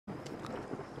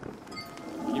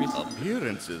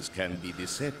Appearances can be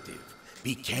deceptive.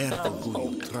 Be careful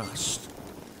who you trust.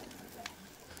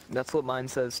 That's what mine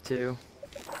says too.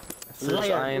 It says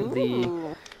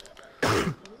Liar.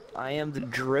 I am the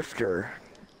drifter.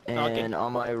 And Okay.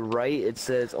 on my right it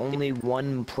says only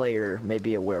one player may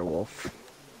be a werewolf.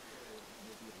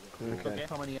 Okay.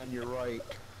 How many on your right?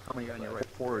 How many on your right?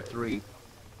 4 or 3?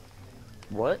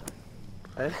 What?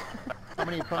 How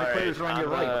many players are on your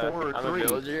right? 4 or 3? I'm a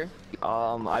villager.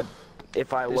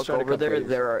 If I He's look trying to over there,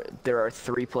 confuse. there are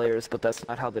 3 players, but that's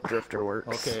not how the drifter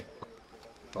works. Okay.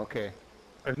 Okay.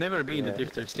 I've never been a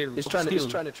drifter. Still. He's trying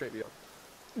to trip you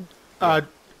up.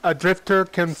 A drifter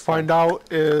can find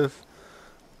out if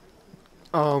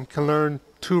can learn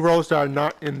 2 roles that are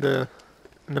not in the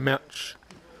match.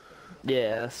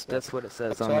 Yes, that's what it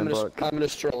says So on the book. I'm an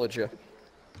astrologer.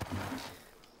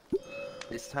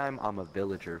 This time I'm a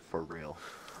villager for real.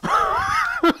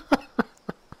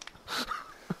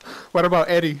 What about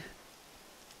Eddie?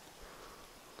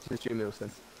 Since you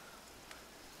Milton.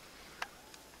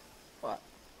 What?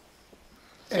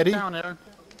 Eddie? Down there.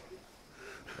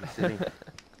 I'm sitting.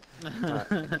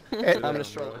 I'm an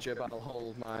astrologer, but I'll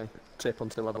hold my tip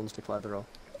until everyone's declared the role.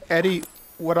 Eddie,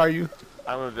 what are you?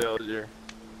 I'm a villager.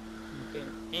 Okay.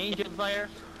 Angel fire.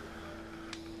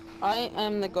 I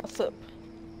am the gossip.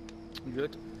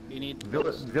 Good. You need.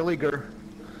 Villiger.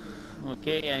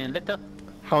 Okay, and Leto.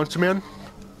 Houndsman?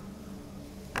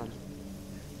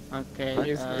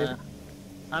 Okay.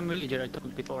 I'm villager. I told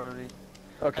you before already.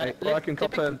 Okay, well I can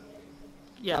confirm.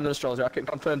 Yeah. I'm an astrologer. I can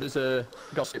confirm there's a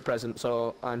gossip present,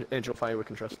 so I'm Angel Fire we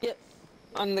can trust. Yep.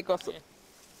 I'm the gossip.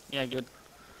 Yeah. Good.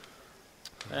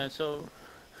 So.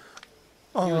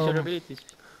 Use your abilities.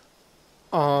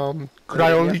 Could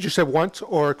I only use it once,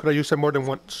 or could I use it more than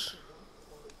once?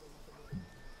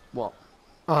 What?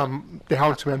 The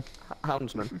Houndsman.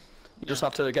 Houndsman. You just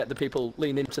have to get the people,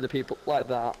 lean into the people like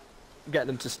that, get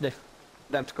them to sniff,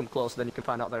 them to come close, then you can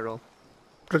find out their role.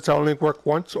 Does that only work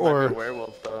once, Might be a or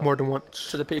werewolf, though. more than once?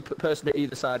 To the person at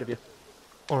either side of you,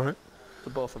 Alright.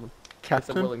 for both of them, if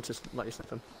Captain? they're willing to let you sniff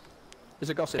them. Is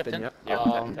it gossip in Captain? yet?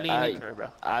 Yeah. Sorry, bro.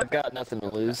 I've got nothing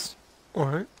to lose.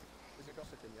 Alright. Is it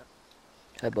gossip in yet?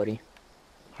 Hi, buddy.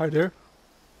 Hi there.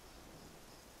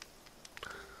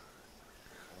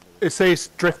 It says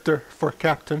Drifter for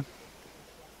Captain.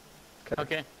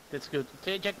 Okay, that's good.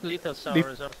 Check Lethal Leaf-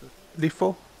 resources.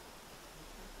 Lethal?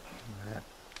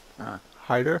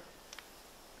 Hi there.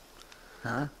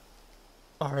 Huh?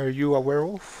 Are you a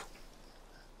werewolf?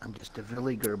 I'm just a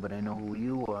villager, but I know who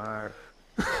you are.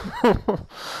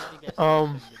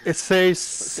 It says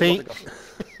Saint.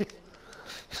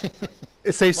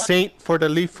 It says Saint for the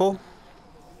lethal.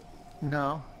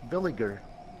 No, villager.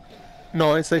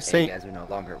 No, it says Hey, you Saint. guys are no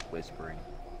longer whispering.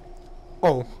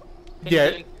 Oh,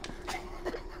 yeah,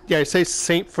 yeah. It says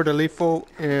Saint for the lethal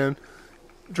and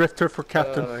Drifter for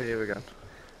Captain. Oh, here we go.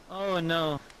 Oh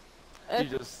no. You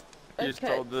just Okay,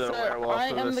 told the so werewolf I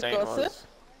who am the the saint gossip. was.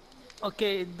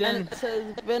 Okay, And then. it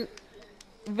says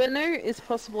Venu is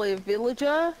possibly a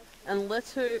villager, and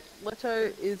Leto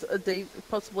is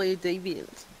possibly a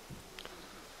deviant.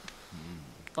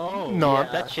 Oh, No,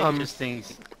 yeah, that changes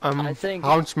things. I think-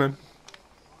 Houndsman.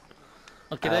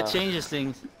 Okay, that changes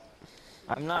things.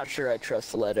 I'm not sure I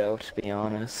trust Leto, to be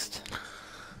honest.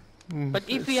 But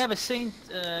if we have a saint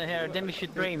here, then we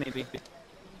should pray maybe.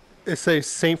 It says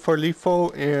Saint for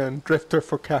lethal and Drifter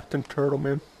for Captain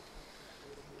Turtleman.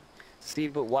 See,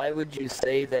 but why would you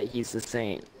say that he's a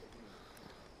saint?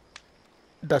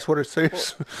 That's what it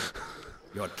says.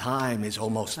 Your time is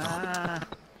almost up.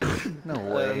 No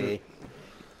way.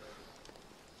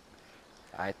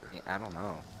 I don't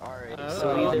know. Alright, Oh,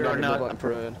 so you're either, not.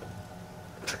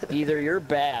 either you're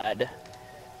bad,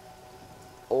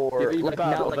 or You're either like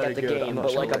bad not or like very at the good, I'm game, not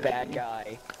but sure like a which. bad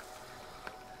guy,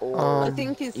 or I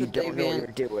think he's you a don't know what you're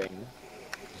deviant. doing.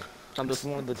 I'm just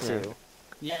one of the two.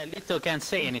 Yeah, Lito can't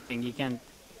say anything. He can't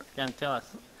tell us.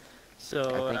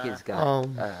 So I think he's got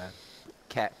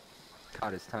cat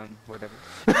caught his tongue, whatever.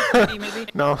 maybe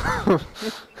No.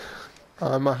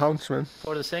 I'm a Houndsman.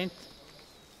 for the saint.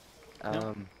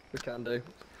 We can do.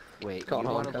 Wait, Can't you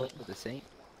hold want to him. vote for the saint?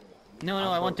 No,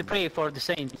 I want to pray for the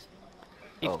saint.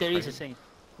 If Oh, there is a pray. saint.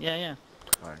 Yeah.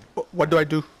 Alright. What do I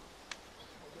do?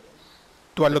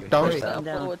 Do I look down? Stand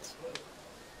down. Forwards.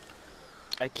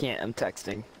 I can't, I'm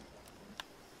texting.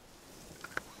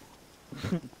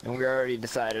 And we already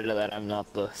decided that I'm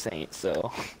not the saint,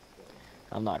 so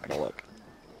I'm not gonna look.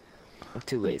 I'm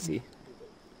too lazy.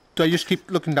 Do I just keep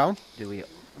looking down? Do we? Yeah,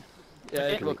 you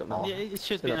Okay. can look at them all. Yeah, it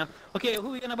should be Yeah. enough. Okay, who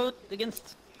are we gonna vote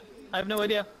against? I have no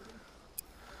idea.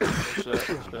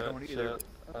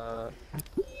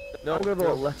 No, I'm gonna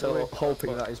vote Leto,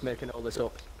 hoping that he's making all this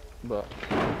up. but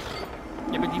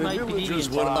Yeah, but he The might be villagers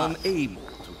deviant. were unable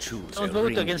to choose Don't a vote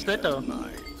ring against leader Leto.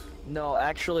 tonight. No,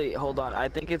 actually, hold on. I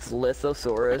think it's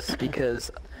Lithosaurus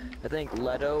because I think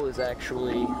Leto is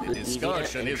actually the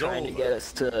discussion deviant and is trying to over. get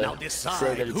us to Now decide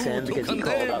say that it's who him to because he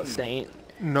called condemn. out Saint.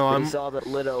 No, But I'm he saw that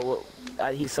Leto.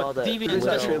 He saw that deviant there's is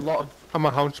actually a Leto. lot of I'm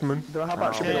a houndsman, there have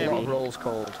actually been a lot of maybe. roles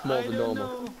called more than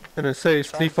normal. and it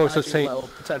says Lefo's a saint. Little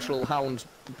potential hound,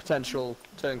 potential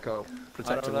turncoat,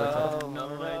 protecting Little. No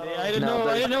idea. I don't No, know.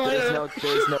 I don't know. I don't know.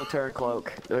 there's no turn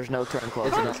cloak. There's no turn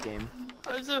cloak in this game.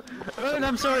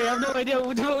 I'm sorry. I have no idea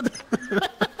who to vote.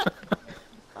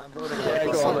 I'm voting Yeah,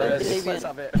 for go on, Lithosaurus. let's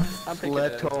have it. I'm picking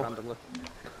Leto. it randomly.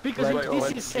 Because Wait, this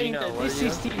what? is saying Gino, that what this are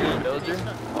is you? deviant. Villager?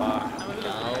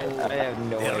 I have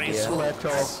no There is idea.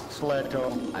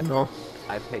 Sleto. No.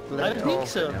 I picked I don't think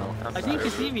so. No, I'm I think sorry.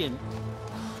 it's deviant.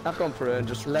 I've gone for it and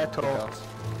just Leto.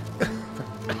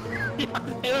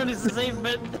 Aaron is the same,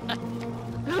 but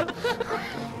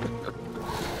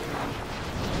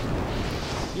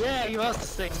yeah, he was the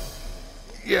same.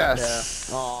 Yes.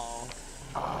 Oh,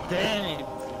 Damn it.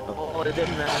 well, it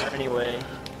didn't matter anyway.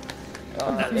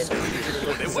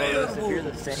 If you're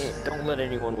the saint, don't let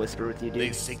anyone whisper with you, They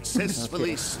dude.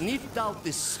 successfully sniffed out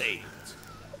the saint.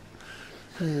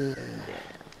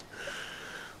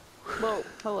 Well,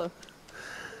 hello.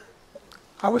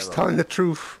 I was telling the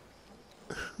truth.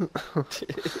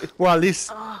 Well, at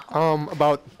least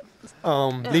about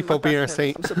Lefo being a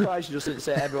saint. I'm surprised you just didn't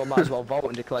say everyone might as well vote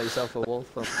and declare yourself a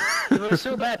wolf. Though. You were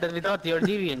so bad that we thought you were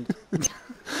deviant.